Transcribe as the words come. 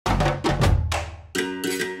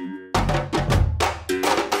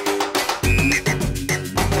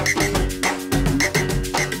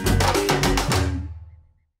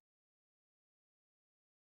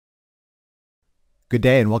Good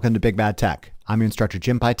day and welcome to Big Bad Tech. I'm your instructor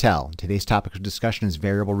Jim Pytel. Today's topic of discussion is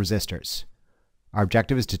variable resistors. Our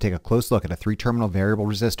objective is to take a close look at a three-terminal variable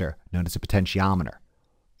resistor known as a potentiometer.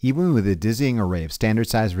 Even with a dizzying array of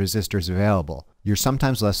standard-size resistors available, you're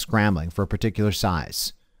sometimes left scrambling for a particular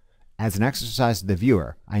size. As an exercise to the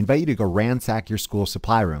viewer, I invite you to go ransack your school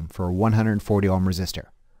supply room for a 140 ohm resistor.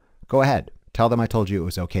 Go ahead, tell them I told you it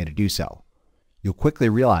was okay to do so. You'll quickly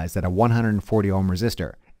realize that a 140 ohm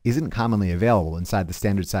resistor isn't commonly available inside the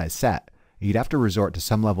standard size set, and you'd have to resort to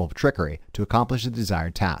some level of trickery to accomplish the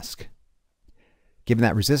desired task. Given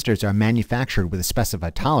that resistors are manufactured with a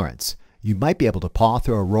specified tolerance, you might be able to paw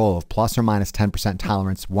through a roll of plus or minus 10%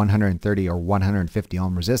 tolerance 130 or 150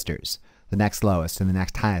 ohm resistors, the next lowest and the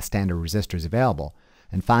next highest standard resistors available,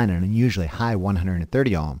 and find an unusually high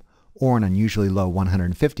 130 ohm or an unusually low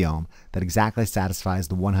 150 ohm that exactly satisfies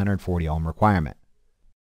the 140 ohm requirement.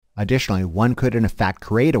 Additionally, one could in effect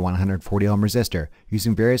create a 140 ohm resistor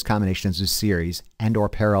using various combinations of series and or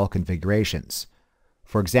parallel configurations.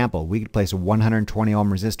 For example, we could place a 120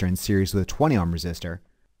 ohm resistor in series with a 20 ohm resistor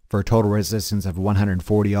for a total resistance of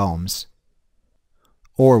 140 ohms.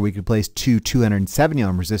 Or we could place two 270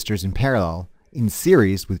 ohm resistors in parallel in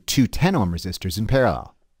series with two 10 ohm resistors in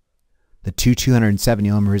parallel. The two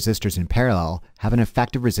 270 ohm resistors in parallel have an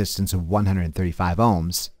effective resistance of 135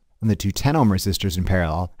 ohms, and the two 10 ohm resistors in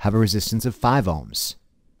parallel have a resistance of 5 ohms.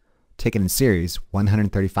 Taken in series,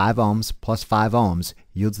 135 ohms plus 5 ohms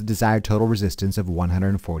yields the desired total resistance of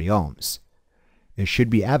 140 ohms. It should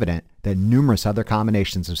be evident that numerous other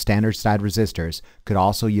combinations of standard-size resistors could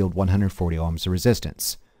also yield 140 ohms of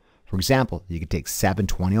resistance. For example, you could take 7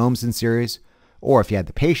 20 ohms in series, or if you had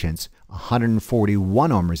the patience,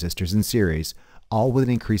 141 ohm resistors in series, all with an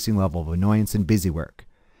increasing level of annoyance and busy work.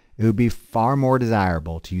 It would be far more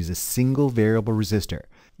desirable to use a single variable resistor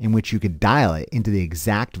in which you could dial it into the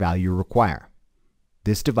exact value you require.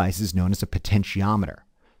 This device is known as a potentiometer,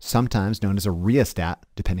 sometimes known as a rheostat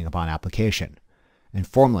depending upon application.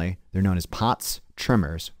 Informally, they're known as pots,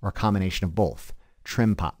 trimmers, or a combination of both,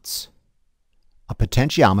 trim pots. A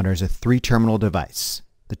potentiometer is a three-terminal device.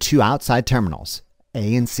 The two outside terminals,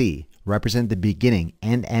 A and C, represent the beginning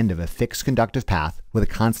and end of a fixed conductive path with a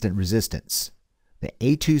constant resistance. The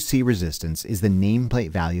A2C resistance is the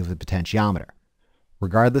nameplate value of the potentiometer.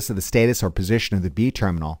 Regardless of the status or position of the B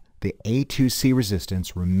terminal, the A2C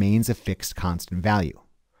resistance remains a fixed constant value.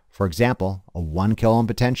 For example, a 1 kilo ohm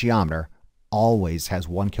potentiometer always has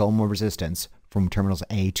 1 kilo ohm of resistance from terminals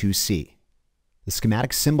A to C. The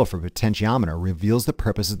schematic symbol for potentiometer reveals the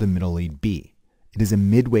purpose of the middle lead B. It is a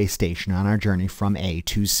midway station on our journey from A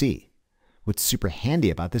to C. What's super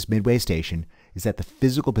handy about this midway station is that the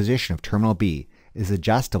physical position of terminal B is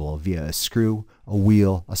adjustable via a screw, a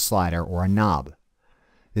wheel, a slider, or a knob.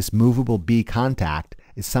 This movable B contact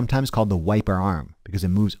is sometimes called the wiper arm because it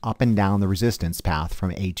moves up and down the resistance path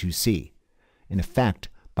from A to C. In effect,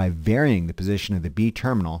 by varying the position of the B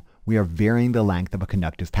terminal, we are varying the length of a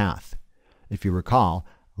conductive path. If you recall,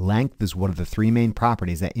 length is one of the three main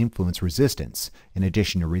properties that influence resistance, in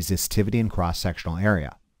addition to resistivity and cross-sectional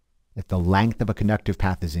area. If the length of a conductive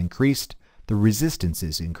path is increased, the resistance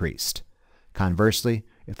is increased. Conversely,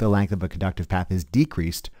 if the length of a conductive path is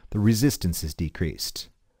decreased, the resistance is decreased.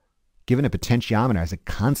 Given a potentiometer has a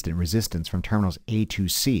constant resistance from terminals A to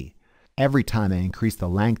C, every time I increase the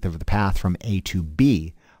length of the path from A to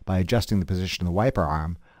B by adjusting the position of the wiper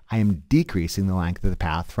arm, I am decreasing the length of the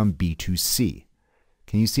path from B to C.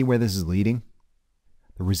 Can you see where this is leading?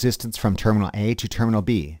 The resistance from terminal A to terminal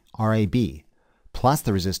B, RAB, plus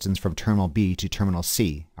the resistance from terminal B to terminal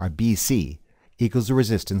C, our BC, equals the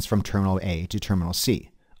resistance from terminal A to terminal C,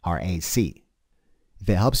 RAC. If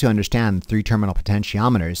it helps you understand three-terminal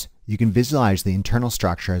potentiometers, you can visualize the internal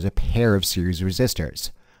structure as a pair of series resistors,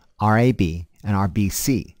 RAB and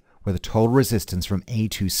RBC, where the total resistance from A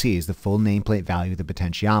to C is the full nameplate value of the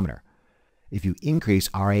potentiometer. If you increase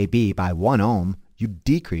RAB by 1 ohm, you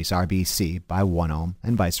decrease RBC by 1 ohm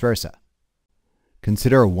and vice versa.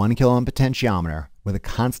 Consider a 1 kilo ohm potentiometer with a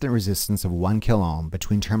constant resistance of 1 kilo ohm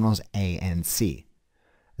between terminals A and C.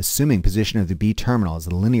 Assuming position of the B terminal is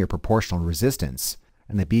a linear proportional resistance,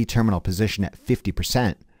 and the B terminal position at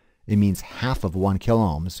 50%, it means half of 1 kilo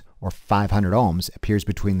ohms, or 500 ohms, appears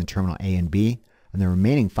between the terminal A and B, and the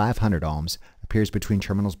remaining 500 ohms appears between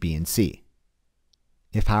terminals B and C.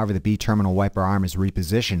 If, however, the B terminal wiper arm is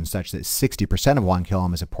repositioned such that 60% of 1 kilo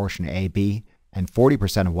ohm is apportioned to AB, and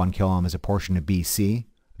 40% of 1 kilo ohm is apportioned to BC,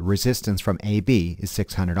 the resistance from AB is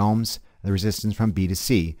 600 ohms, and the resistance from B to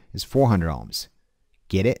C is 400 ohms.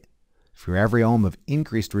 Get it? For every ohm of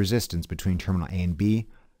increased resistance between terminal A and B,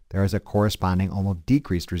 there is a corresponding ohm of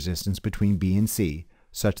decreased resistance between B and C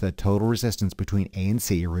such that total resistance between A and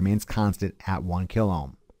C remains constant at 1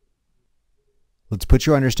 kiloohm. Let's put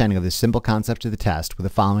your understanding of this simple concept to the test with the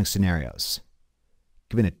following scenarios.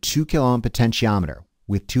 Given a 2 kiloohm potentiometer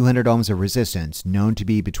with 200 ohms of resistance known to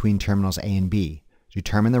be between terminals A and B,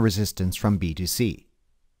 determine the resistance from B to C.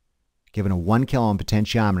 Given a 1 kiloohm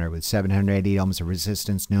potentiometer with 780 ohms of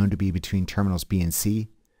resistance known to be between terminals B and C,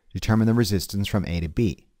 determine the resistance from A to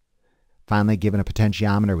B. Finally, given a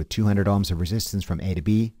potentiometer with 200 ohms of resistance from A to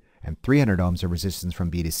B and 300 ohms of resistance from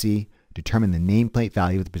B to C, determine the nameplate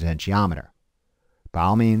value of the potentiometer. By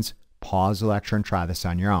all means, pause the lecture and try this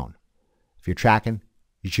on your own. If you're tracking,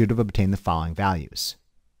 you should have obtained the following values.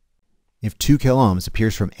 If 2 kiloohms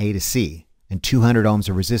appears from A to C and 200 ohms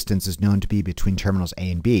of resistance is known to be between terminals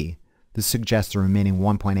A and B, this suggests the remaining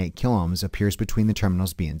 1.8 kiloohms appears between the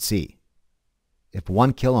terminals B and C. If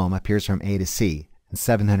 1 kiloohm appears from A to C and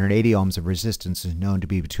 780 ohms of resistance is known to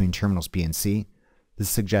be between terminals B and C, this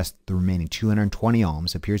suggests the remaining 220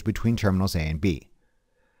 ohms appears between terminals A and B.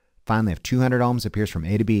 Finally, if 200 ohms appears from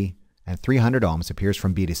A to B and 300 ohms appears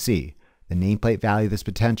from B to C, the nameplate value of this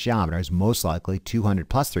potentiometer is most likely 200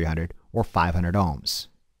 plus 300 or 500 ohms.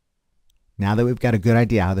 Now that we've got a good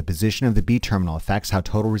idea how the position of the B terminal affects how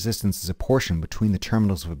total resistance is apportioned between the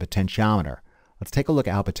terminals of a potentiometer, let's take a look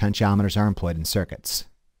at how potentiometers are employed in circuits.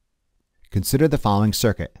 Consider the following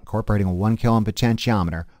circuit incorporating a 1 kiloohm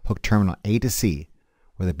potentiometer hooked terminal A to C,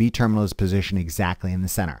 where the B terminal is positioned exactly in the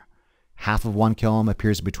center. Half of 1 kiloohm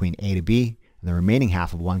appears between A to B, and the remaining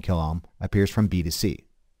half of 1 kiloohm appears from B to C.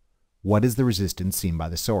 What is the resistance seen by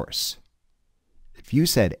the source? If you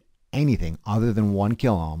said anything other than 1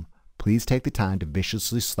 kiloohm, please take the time to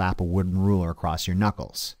viciously slap a wooden ruler across your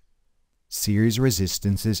knuckles. Series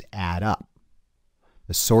resistances add up.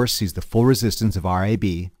 The source sees the full resistance of RAB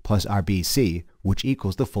plus RBC, which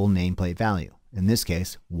equals the full nameplate value, in this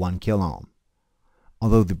case 1 kiloohm.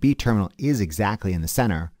 Although the B terminal is exactly in the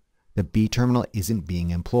center, the B terminal isn't being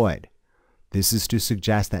employed. This is to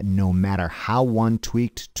suggest that no matter how one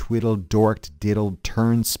tweaked, twiddled, dorked, diddled,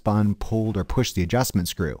 turned, spun, pulled, or pushed the adjustment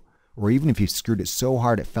screw, or even if you screwed it so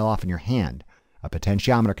hard it fell off in your hand, a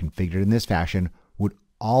potentiometer configured in this fashion would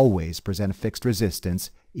always present a fixed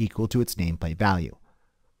resistance equal to its nameplate value.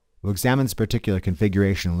 We'll examine this particular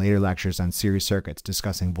configuration in later lectures on series circuits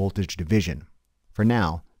discussing voltage division. For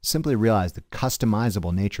now, simply realize the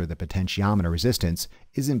customizable nature of the potentiometer resistance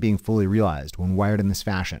isn't being fully realized when wired in this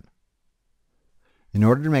fashion. In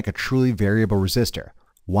order to make a truly variable resistor,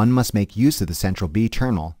 one must make use of the central B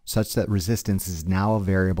terminal such that resistance is now a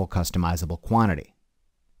variable customizable quantity.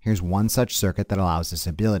 Here's one such circuit that allows this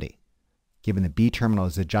ability. Given the B terminal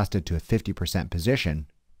is adjusted to a 50% position,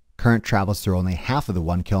 current travels through only half of the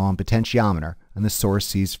 1 kiloohm potentiometer and the source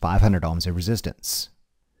sees 500 ohms of resistance.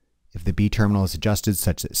 If the B terminal is adjusted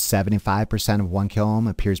such that 75% of 1 kiloohm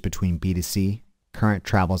appears between B to C, current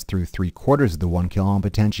travels through 3/4 of the 1 kiloohm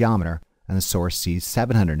potentiometer and the source sees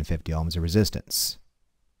 750 ohms of resistance.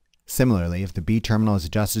 Similarly, if the B terminal is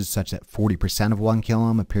adjusted such that 40% of 1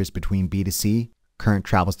 kiloohm appears between B to C, current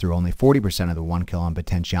travels through only 40% of the 1 kiloohm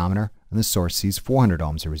potentiometer and the source sees 400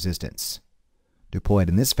 ohms of resistance. Deployed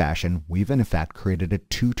in this fashion, we've in effect created a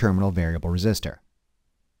 2-terminal variable resistor.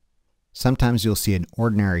 Sometimes you'll see an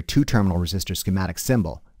ordinary 2-terminal resistor schematic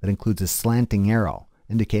symbol that includes a slanting arrow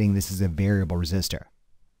indicating this is a variable resistor.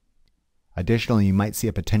 Additionally, you might see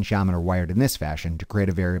a potentiometer wired in this fashion to create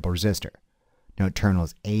a variable resistor. Note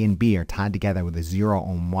terminals A and B are tied together with a 0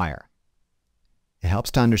 ohm wire. It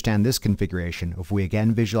helps to understand this configuration if we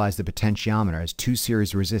again visualize the potentiometer as 2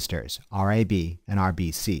 series resistors, RAB and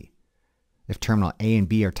RBC. If terminal A and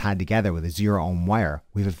B are tied together with a 0 ohm wire,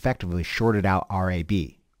 we've effectively shorted out RAB.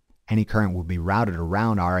 Any current will be routed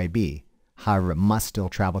around RAB, however it must still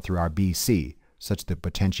travel through RBC, such that the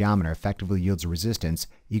potentiometer effectively yields a resistance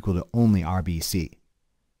equal to only RBC.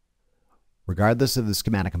 Regardless of the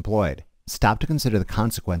schematic employed, stop to consider the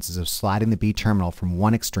consequences of sliding the B terminal from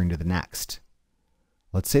one extreme to the next.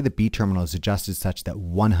 Let's say the B terminal is adjusted such that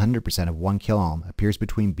 100% of 1 kiloohm appears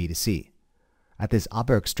between B to C. At this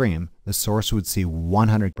upper extreme, the source would see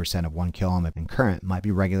 100% of 1 kiloohm and current might be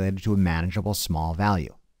regulated to a manageable small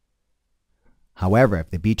value. However, if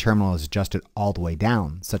the B terminal is adjusted all the way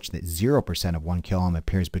down, such that 0% of 1 kiloohm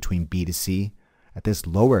appears between B to C, at this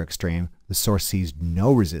lower extreme, the source sees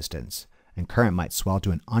no resistance, and current might swell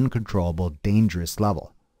to an uncontrollable, dangerous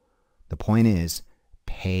level. The point is,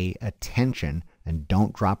 pay attention and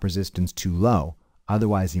don't drop resistance too low,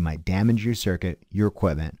 otherwise you might damage your circuit, your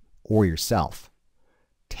equipment, or yourself.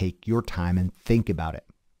 Take your time and think about it.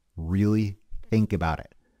 Really think about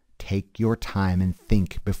it. Take your time and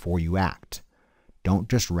think before you act. Don't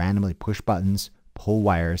just randomly push buttons, pull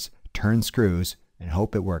wires, turn screws, and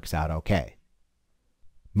hope it works out okay.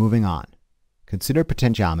 Moving on. Consider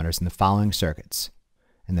potentiometers in the following circuits.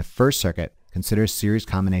 In the first circuit, consider a series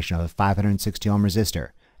combination of a 560 ohm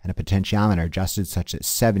resistor and a potentiometer adjusted such that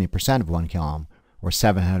 70% of 1 kilo or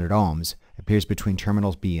 700 ohms appears between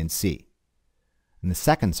terminals B and C. In the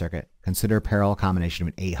second circuit, consider a parallel combination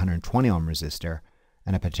of an 820 ohm resistor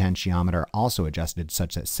and a potentiometer also adjusted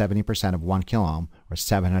such that 70% of 1 kilo or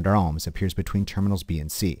 700 ohms appears between terminals B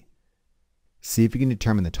and C. See if you can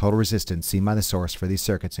determine the total resistance seen by the source for these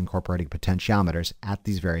circuits incorporating potentiometers at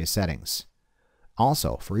these various settings.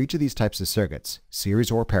 Also, for each of these types of circuits,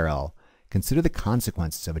 series or parallel, consider the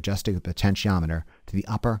consequences of adjusting the potentiometer to the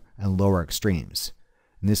upper and lower extremes.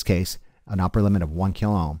 In this case, an upper limit of 1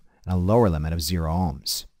 kilo ohm and a lower limit of 0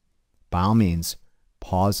 ohms. By all means,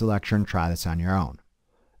 pause the lecture and try this on your own.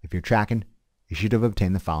 If you're tracking, you should have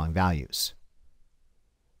obtained the following values.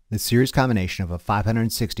 The series combination of a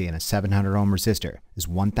 560 and a 700 ohm resistor is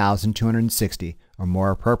 1,260, or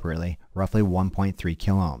more appropriately, roughly 1.3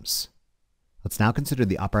 kilo ohms. Let's now consider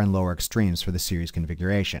the upper and lower extremes for the series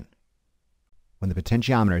configuration. When the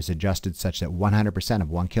potentiometer is adjusted such that 100% of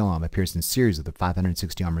 1 kilo ohm appears in series with the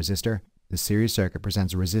 560 ohm resistor, the series circuit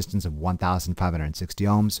presents a resistance of 1,560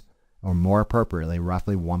 ohms, or more appropriately,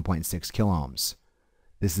 roughly 1.6 kilo ohms.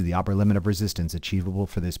 This is the upper limit of resistance achievable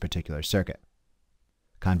for this particular circuit.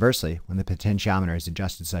 Conversely, when the potentiometer is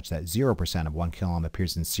adjusted such that 0% of 1 kilo ohm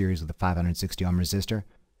appears in series with the 560 ohm resistor,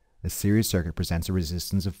 the series circuit presents a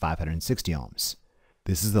resistance of 560 ohms.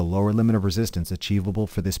 This is the lower limit of resistance achievable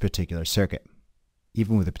for this particular circuit.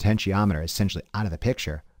 Even with the potentiometer essentially out of the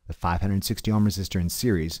picture, the 560 ohm resistor in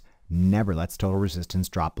series never lets total resistance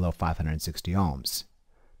drop below 560 ohms.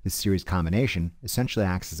 This series combination essentially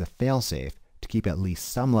acts as a failsafe to keep at least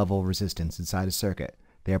some level of resistance inside a circuit,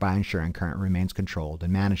 thereby ensuring current remains controlled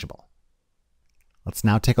and manageable. Let's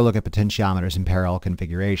now take a look at potentiometers in parallel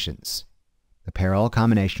configurations. The parallel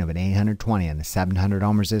combination of an 820 and a 700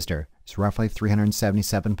 ohm resistor is roughly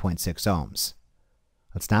 377.6 ohms.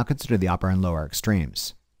 Let's now consider the upper and lower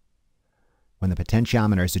extremes. When the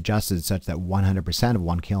potentiometer is adjusted such that 100% of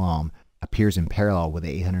 1 kilo ohm appears in parallel with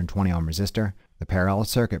the 820 ohm resistor, the parallel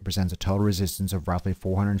circuit presents a total resistance of roughly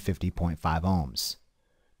 450.5 ohms.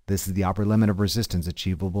 This is the upper limit of resistance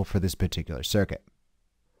achievable for this particular circuit.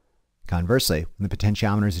 Conversely, when the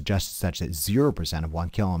potentiometer is adjusted such that 0% of 1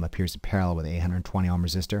 kilo ohm appears in parallel with the 820 ohm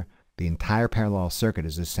resistor, the entire parallel circuit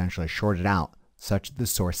is essentially shorted out such that the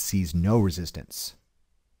source sees no resistance.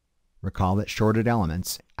 Recall that shorted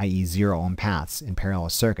elements, i.e. 0 ohm paths in parallel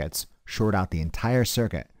circuits, short out the entire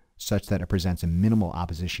circuit such that it presents a minimal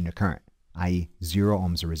opposition to current, i.e. 0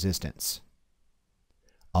 ohms of resistance.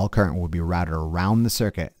 All current will be routed around the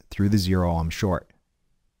circuit through the 0 ohm short.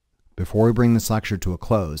 Before we bring this lecture to a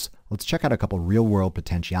close, let's check out a couple real-world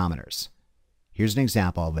potentiometers. Here's an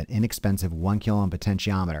example of an inexpensive 1 kilo ohm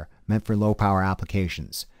potentiometer meant for low-power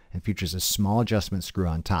applications and features a small adjustment screw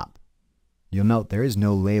on top. You'll note there is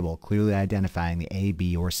no label clearly identifying the A,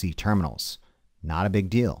 B, or C terminals. Not a big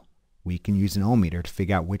deal. We can use an ohm meter to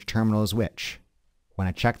figure out which terminal is which. When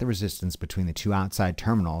I check the resistance between the two outside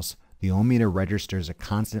terminals, the ohm meter registers a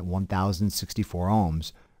constant 1064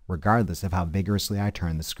 ohms, regardless of how vigorously I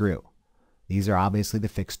turn the screw. These are obviously the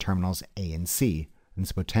fixed terminals A and C, and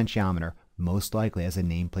this potentiometer most likely has a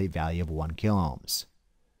nameplate value of 1 kilo ohms.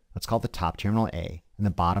 Let's call the top terminal A and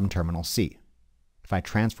the bottom terminal C. If I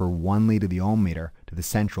transfer one lead of the ohm meter to the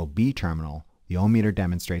central B terminal, the ohm meter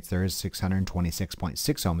demonstrates there is 626.6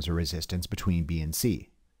 ohms of resistance between B and C.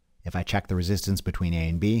 If I check the resistance between A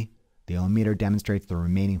and B, the ohm meter demonstrates the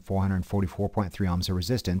remaining 444.3 ohms of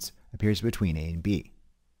resistance appears between A and B.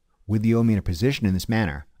 With the ohm meter positioned in this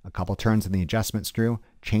manner, a couple turns in the adjustment screw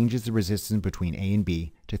changes the resistance between A and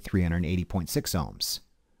B to 380.6 ohms.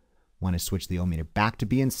 When I switch the ohm meter back to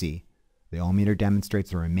B and C, the ohm meter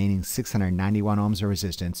demonstrates the remaining 691 ohms of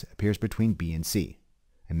resistance appears between B and C.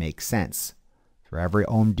 It makes sense. For every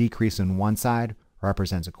ohm decrease on one side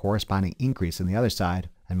represents a corresponding increase on the other side,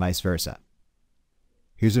 and vice versa.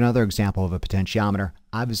 Here's another example of a potentiometer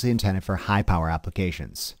obviously intended for high-power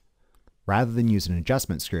applications. Rather than use an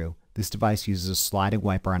adjustment screw, this device uses a sliding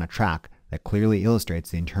wiper on a track that clearly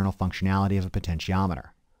illustrates the internal functionality of a potentiometer.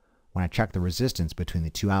 When I check the resistance between the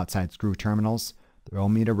two outside screw terminals, the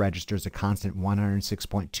ohm meter registers a constant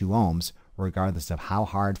 106.2 ohms regardless of how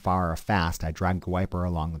hard, far, or fast I drag the wiper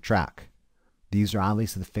along the track. These are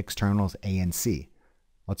obviously the fixed terminals A and C.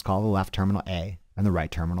 Let's call the left terminal A and the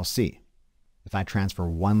right terminal C. If I transfer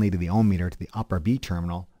one lead of the ohm meter to the upper B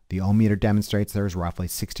terminal, the ohm meter demonstrates there is roughly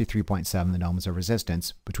 63.7 ohms of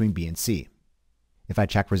resistance between B and C. If I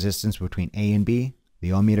check resistance between A and B,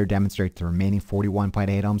 The ohm meter demonstrates the remaining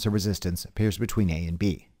 41.8 ohms of resistance appears between A and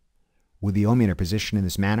B. With the ohm meter positioned in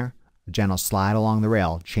this manner, a gentle slide along the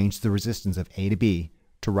rail changes the resistance of A to B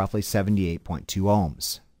to roughly 78.2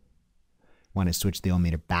 ohms. When I switch the ohm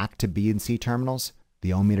meter back to B and C terminals,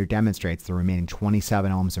 the ohm meter demonstrates the remaining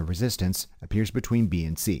 27 ohms of resistance appears between B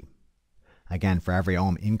and C. Again, for every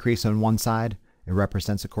ohm increase on one side, it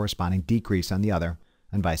represents a corresponding decrease on the other,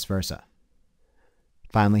 and vice versa.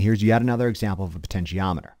 Finally, here's yet another example of a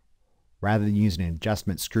potentiometer. Rather than using an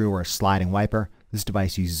adjustment screw or a sliding wiper, this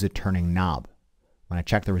device uses a turning knob. When I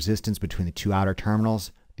check the resistance between the two outer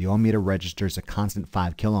terminals, the ohm meter registers a constant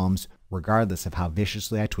 5 kiloohms regardless of how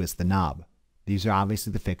viciously I twist the knob. These are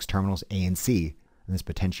obviously the fixed terminals A and C, and this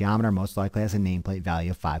potentiometer most likely has a nameplate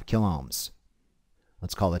value of 5 kiloohms.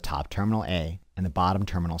 Let's call the top terminal A and the bottom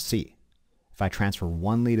terminal C. If I transfer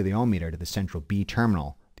one lead of the ohm meter to the central B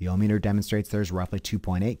terminal, the ohm meter demonstrates there is roughly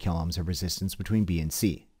 2.8 kiloohms of resistance between B and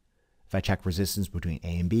C. If I check resistance between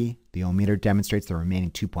A and B, the ohm meter demonstrates the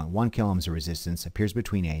remaining 2.1 kiloohms of resistance appears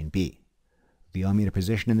between A and B. With the ohm meter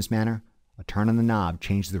positioned in this manner, a turn on the knob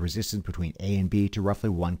changes the resistance between A and B to roughly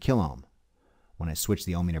 1 kiloohm. When I switch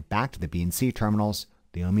the ohm meter back to the B and C terminals,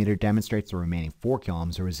 the ohm meter demonstrates the remaining 4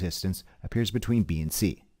 kiloohms of resistance appears between B and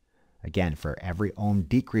C. Again, for every ohm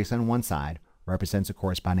decrease on one side represents a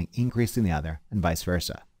corresponding increase in the other, and vice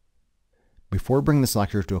versa. Before bringing this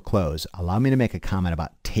lecture to a close, allow me to make a comment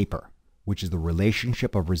about taper, which is the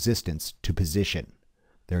relationship of resistance to position.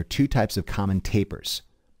 There are two types of common tapers,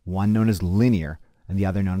 one known as linear and the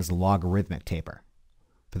other known as logarithmic taper.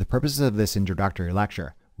 For the purposes of this introductory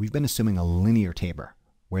lecture, we've been assuming a linear taper,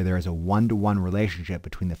 where there is a one-to-one relationship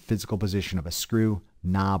between the physical position of a screw,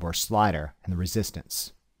 knob, or slider and the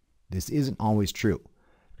resistance. This isn't always true,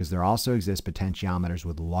 because there also exist potentiometers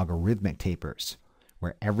with logarithmic tapers,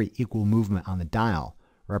 where every equal movement on the dial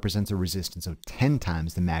represents a resistance of 10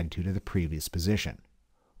 times the magnitude of the previous position.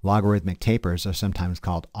 Logarithmic tapers are sometimes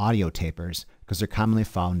called audio tapers because they're commonly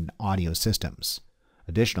found in audio systems.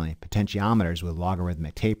 Additionally, potentiometers with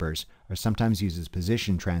logarithmic tapers are sometimes used as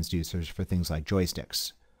position transducers for things like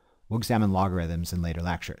joysticks. We'll examine logarithms in later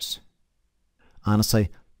lectures. Honestly,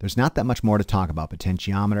 there's not that much more to talk about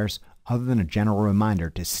potentiometers other than a general reminder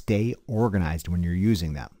to stay organized when you're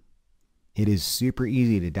using them. It is super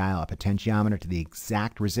easy to dial a potentiometer to the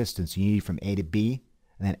exact resistance you need from A to B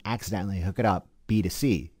and then accidentally hook it up B to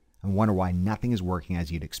C and wonder why nothing is working as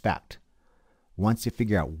you'd expect. Once you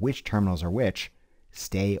figure out which terminals are which,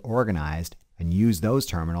 stay organized and use those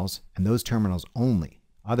terminals and those terminals only.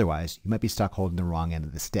 Otherwise, you might be stuck holding the wrong end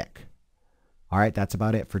of the stick. Alright, that's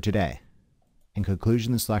about it for today. In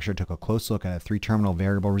conclusion, this lecture took a close look at a 3-terminal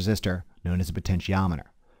variable resistor known as a potentiometer.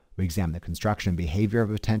 We examined the construction and behavior of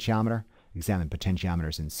a potentiometer, examined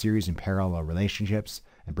potentiometers in series and parallel relationships,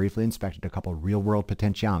 and briefly inspected a couple real-world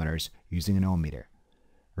potentiometers using an ohm meter.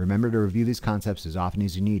 Remember to review these concepts as often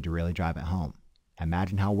as you need to really drive it home.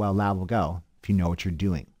 Imagine how well lab will go if you know what you're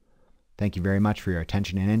doing. Thank you very much for your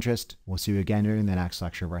attention and interest. We'll see you again during the next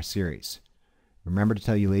lecture of our series. Remember to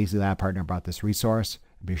tell your Lazy Lab partner about this resource,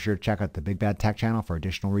 and be sure to check out the Big Bad Tech channel for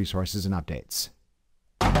additional resources and updates.